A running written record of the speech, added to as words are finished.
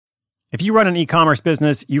If you run an e-commerce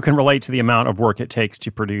business, you can relate to the amount of work it takes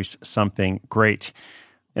to produce something great.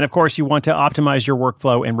 And of course, you want to optimize your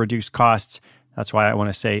workflow and reduce costs. That's why I want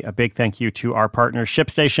to say a big thank you to our partner,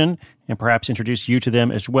 ShipStation, and perhaps introduce you to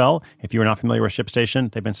them as well. If you're not familiar with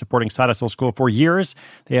ShipStation, they've been supporting Side Hustle School for years.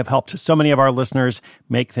 They have helped so many of our listeners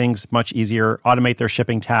make things much easier, automate their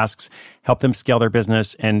shipping tasks, help them scale their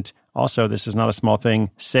business, and also, this is not a small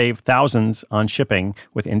thing, save thousands on shipping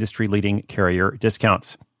with industry-leading carrier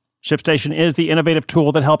discounts. ShipStation is the innovative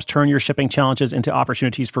tool that helps turn your shipping challenges into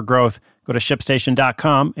opportunities for growth. Go to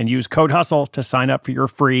ShipStation.com and use code HUSTLE to sign up for your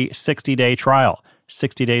free 60-day trial.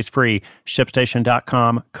 60 days free.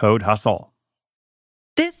 ShipStation.com, code HUSTLE.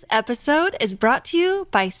 This episode is brought to you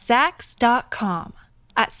by Saks.com.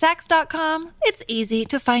 At Saks.com, it's easy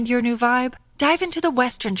to find your new vibe. Dive into the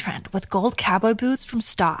Western trend with gold cowboy boots from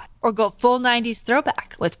Stott, or go full 90s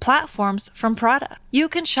throwback with platforms from Prada. You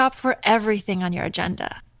can shop for everything on your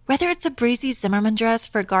agenda. Whether it's a breezy Zimmermann dress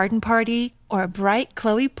for a garden party or a bright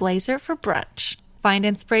Chloe blazer for brunch, find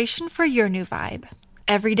inspiration for your new vibe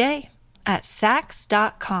every day at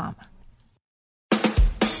Saks.com.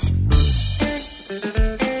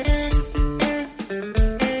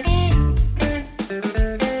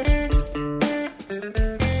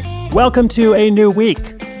 Welcome to a new week.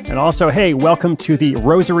 And also, hey, welcome to the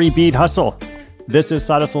Rosary Bead Hustle. This is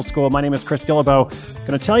Side Hustle School. My name is Chris Guillebeau. I'm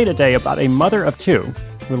going to tell you today about a mother of two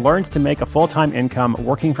who learns to make a full-time income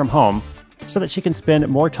working from home so that she can spend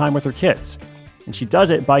more time with her kids. And she does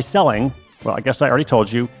it by selling, well, I guess I already told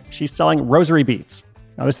you, she's selling rosary beads.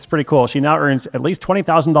 Now, this is pretty cool. She now earns at least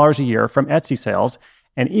 $20,000 a year from Etsy sales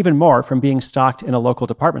and even more from being stocked in a local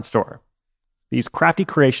department store. These crafty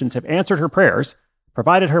creations have answered her prayers,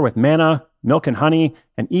 provided her with manna, milk and honey,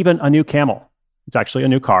 and even a new camel. It's actually a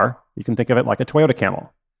new car. You can think of it like a Toyota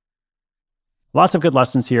Camel. Lots of good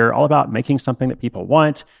lessons here, all about making something that people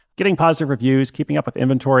want, getting positive reviews, keeping up with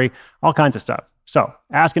inventory, all kinds of stuff. So,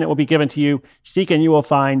 ask and it will be given to you. Seek and you will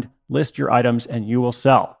find. List your items and you will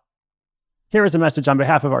sell. Here is a message on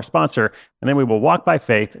behalf of our sponsor, and then we will walk by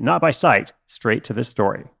faith, not by sight, straight to this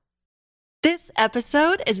story. This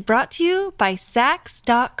episode is brought to you by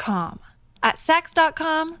Saks.com. At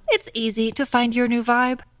Saks.com, it's easy to find your new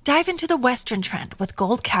vibe. Dive into the Western trend with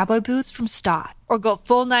gold cowboy boots from Stott, or go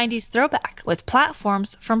full 90s throwback with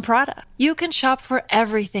platforms from Prada. You can shop for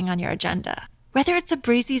everything on your agenda. Whether it's a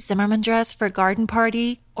breezy Zimmermann dress for a garden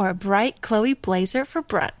party or a bright Chloe blazer for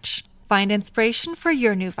brunch, find inspiration for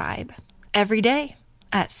your new vibe every day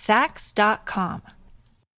at Saks.com.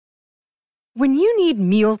 When you need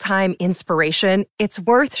mealtime inspiration, it's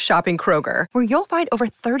worth shopping Kroger, where you'll find over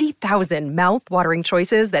 30,000 mouth-watering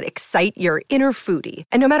choices that excite your inner foodie.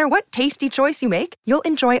 And no matter what tasty choice you make, you'll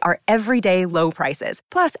enjoy our everyday low prices,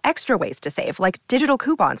 plus extra ways to save, like digital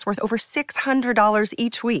coupons worth over $600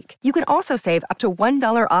 each week. You can also save up to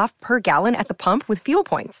 $1 off per gallon at the pump with fuel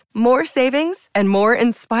points. More savings and more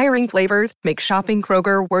inspiring flavors make shopping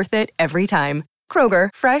Kroger worth it every time. Kroger,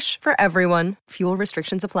 fresh for everyone. Fuel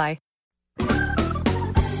restrictions apply.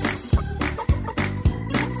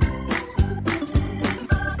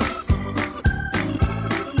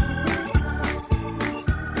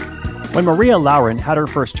 When Maria Lauren had her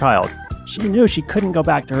first child, she knew she couldn't go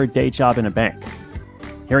back to her day job in a bank.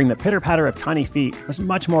 Hearing the pitter-patter of tiny feet was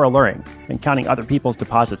much more alluring than counting other people's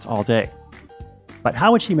deposits all day. But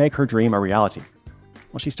how would she make her dream a reality?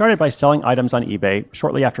 Well, she started by selling items on eBay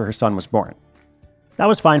shortly after her son was born. That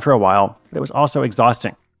was fine for a while, but it was also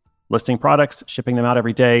exhausting. Listing products, shipping them out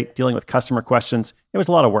every day, dealing with customer questions, it was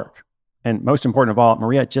a lot of work. And most important of all,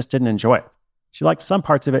 Maria just didn't enjoy it. She liked some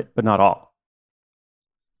parts of it, but not all.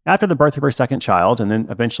 After the birth of her second child, and then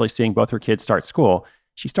eventually seeing both her kids start school,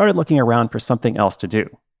 she started looking around for something else to do.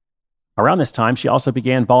 Around this time, she also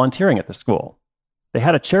began volunteering at the school. They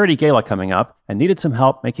had a charity gala coming up and needed some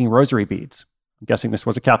help making rosary beads. I'm guessing this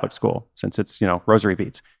was a Catholic school, since it's, rosary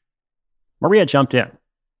beads. Maria jumped in.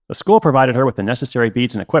 The school provided her with the necessary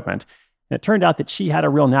beads and equipment, and it turned out that she had a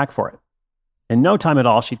real knack for it. In no time at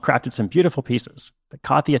all, she'd crafted some beautiful pieces that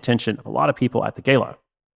caught the attention of a lot of people at the gala.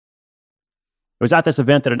 It was at this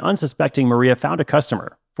event that an unsuspecting Maria found a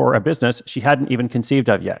customer for a business she hadn't even conceived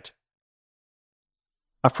of yet.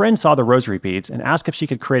 A friend saw the rosary beads and asked if she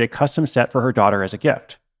could create a custom set for her daughter as a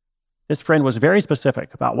gift. This friend was very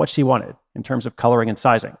specific about what she wanted in terms of coloring and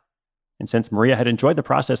sizing. And since Maria had enjoyed the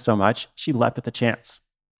process so much, she leapt at the chance.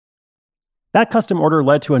 That custom order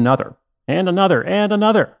led to another, and another, and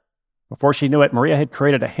another. Before she knew it, Maria had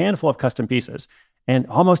created a handful of custom pieces, and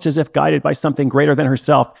almost as if guided by something greater than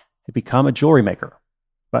herself, had become a jewelry maker.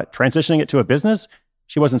 But transitioning it to a business,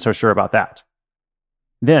 she wasn't so sure about that.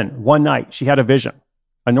 Then, one night, she had a vision.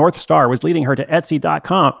 A North Star was leading her to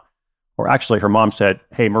Etsy.com, Or actually, her mom said,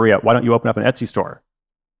 "Hey, Maria, why don't you open up an Etsy store?"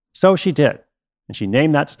 So she did, and she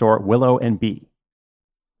named that store Willow and Bee.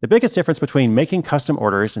 The biggest difference between making custom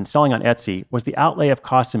orders and selling on Etsy was the outlay of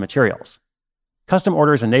costs and materials. Custom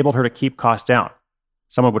orders enabled her to keep costs down.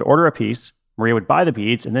 Someone would order a piece, Maria would buy the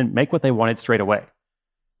beads, and then make what they wanted straight away.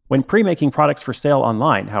 When pre-making products for sale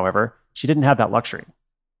online, however, she didn't have that luxury.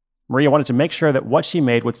 Maria wanted to make sure that what she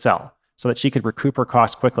made would sell, so that she could recoup her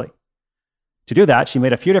costs quickly. To do that, she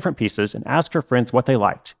made a few different pieces and asked her friends what they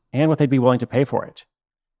liked and what they'd be willing to pay for it.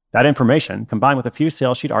 That information, combined with a few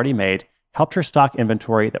sales she'd already made, helped her stock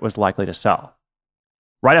inventory that was likely to sell.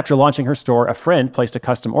 Right after launching her store, a friend placed a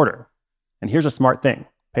custom order. And here's a smart thing.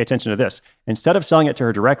 Pay attention to this. Instead of selling it to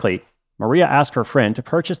her directly, Maria asked her friend to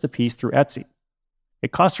purchase the piece through Etsy.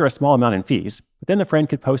 It cost her a small amount in fees, but then the friend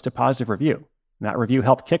could post a positive review. And that review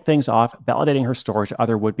helped kick things off, validating her store to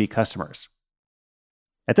other would-be customers.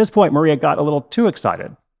 At this point, Maria got a little too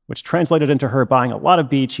excited, which translated into her buying a lot of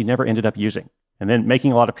beads she never ended up using, and then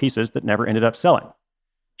making a lot of pieces that never ended up selling.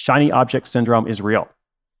 Shiny object syndrome is real.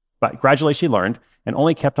 But gradually she learned and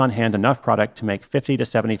only kept on hand enough product to make 50 to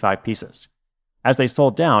 75 pieces. As they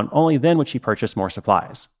sold down, only then would she purchase more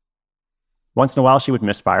supplies. Once in a while, she would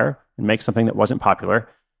misfire and make something that wasn't popular,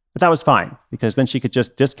 but that was fine, because then she could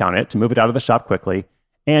just discount it to move it out of the shop quickly,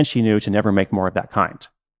 and she knew to never make more of that kind.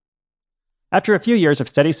 After a few years of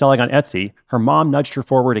steady selling on Etsy, her mom nudged her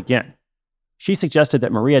forward again. She suggested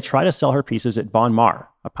that Maria try to sell her pieces at Von Maur,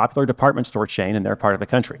 a popular department store chain in their part of the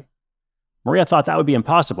country. Maria thought that would be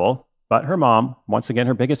impossible, but her mom, once again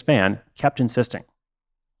her biggest fan, kept insisting.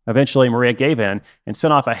 Eventually, Maria gave in and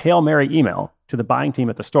sent off a Hail Mary email to the buying team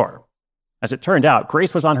at the store. As it turned out,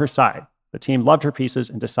 Grace was on her side. The team loved her pieces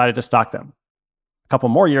and decided to stock them. A couple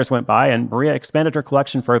more years went by, and Maria expanded her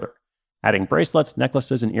collection further, adding bracelets,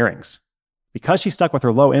 necklaces, and earrings. Because she stuck with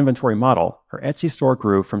her low inventory model, her Etsy store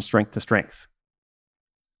grew from strength to strength.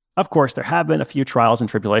 Of course, there have been a few trials and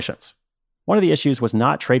tribulations. One of the issues was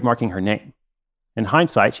not trademarking her name. In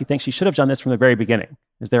hindsight, she thinks she should have done this from the very beginning,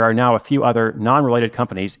 as there are now a few other non-related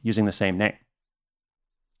companies using the same name.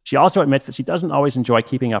 She also admits that she doesn't always enjoy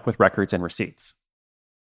keeping up with records and receipts.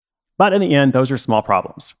 But in the end, those are small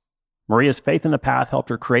problems. Maria's faith in the path helped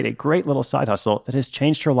her create a great little side hustle that has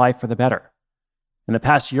changed her life for the better. In the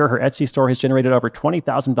past year, her Etsy store has generated over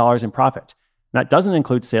 $20,000 in profit. And that doesn't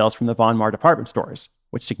include sales from the Von Maur department stores,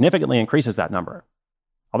 which significantly increases that number.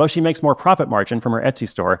 Although she makes more profit margin from her Etsy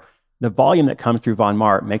store, the volume that comes through Von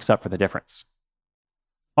Maur makes up for the difference.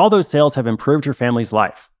 All those sales have improved her family's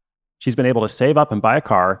life. She's been able to save up and buy a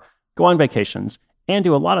car, go on vacations, and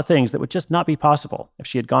do a lot of things that would just not be possible if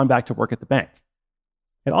she had gone back to work at the bank.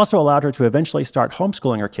 It also allowed her to eventually start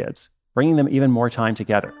homeschooling her kids, bringing them even more time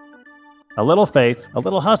together. A little faith, a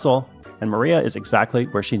little hustle, and Maria is exactly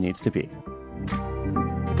where she needs to be.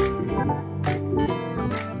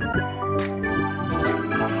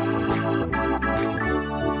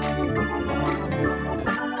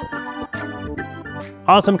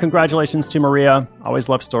 Awesome. Congratulations to Maria. Always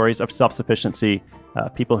love stories of self-sufficiency,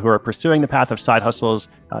 people who are pursuing the path of side hustles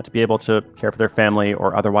to be able to care for their family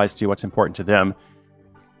or otherwise do what's important to them.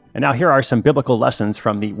 And now here are some biblical lessons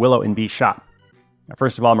from the Willow and Bee shop. Now,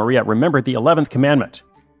 first of all, Maria remembered the 11th commandment.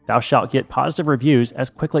 Thou shalt get positive reviews as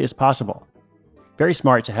quickly as possible. Very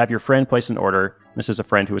smart to have your friend place an order. This is a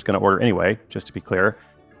friend who was going to order anyway, just to be clear.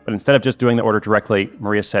 But instead of just doing the order directly,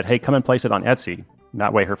 Maria said, hey, come and place it on Etsy. And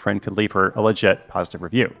that way her friend could leave her a legit positive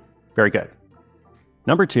review. Very good.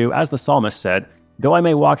 Number 2, as the psalmist said, though I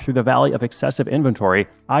may walk through the valley of excessive inventory,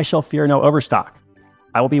 I shall fear no overstock.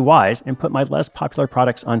 I will be wise and put my less popular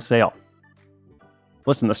products on sale.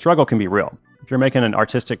 Listen, the struggle can be real. If you're making an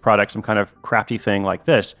artistic product, some kind of crafty thing like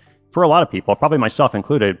this, for a lot of people, probably myself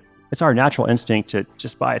included, it's our natural instinct to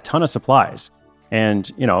just buy a ton of supplies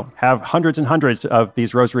and, have hundreds and hundreds of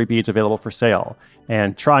these rosary beads available for sale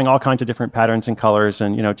and trying all kinds of different patterns and colors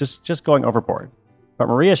and, just going overboard. But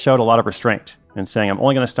Maria showed a lot of restraint in saying, I'm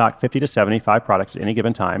only going to stock 50 to 75 products at any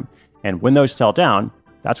given time. And when those sell down,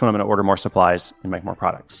 that's when I'm going to order more supplies and make more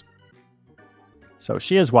products. So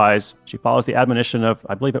she is wise. She follows the admonition of,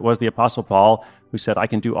 I believe it was the Apostle Paul, who said, I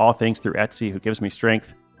can do all things through Etsy, who gives me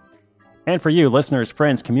strength. And for you, listeners,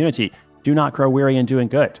 friends, community, do not grow weary in doing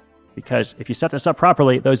good. Because if you set this up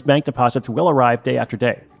properly, those bank deposits will arrive day after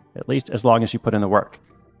day, at least as long as you put in the work.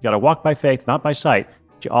 You got to walk by faith, not by sight,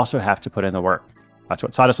 but you also have to put in the work. That's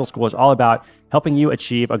what Side Hustle School is all about, helping you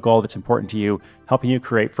achieve a goal that's important to you, helping you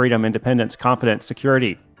create freedom, independence, confidence,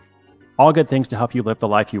 security. All good things to help you live the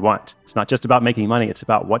life you want. It's not just about making money, it's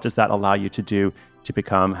about what does that allow you to do to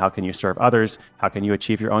become, how can you serve others, how can you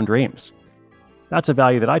achieve your own dreams. That's a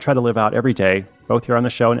value that I try to live out every day, both here on the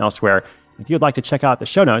show and elsewhere. If you'd like to check out the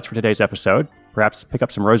show notes for today's episode, perhaps pick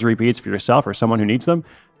up some rosary beads for yourself or someone who needs them,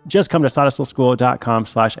 just come to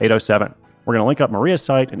sidehustleschool.com/807. We're going to link up Maria's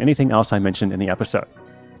site and anything else I mentioned in the episode.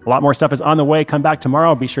 A lot more stuff is on the way. Come back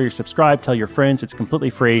tomorrow. Be sure you subscribe. Tell your friends. It's completely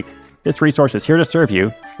free. This resource is here to serve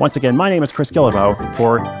you. Once again, my name is Chris Guillebeau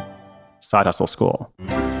for Side Hustle School.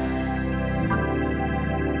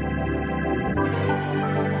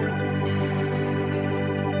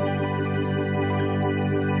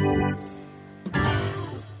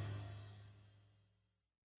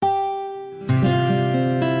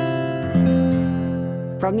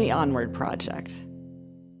 From the Onward Project.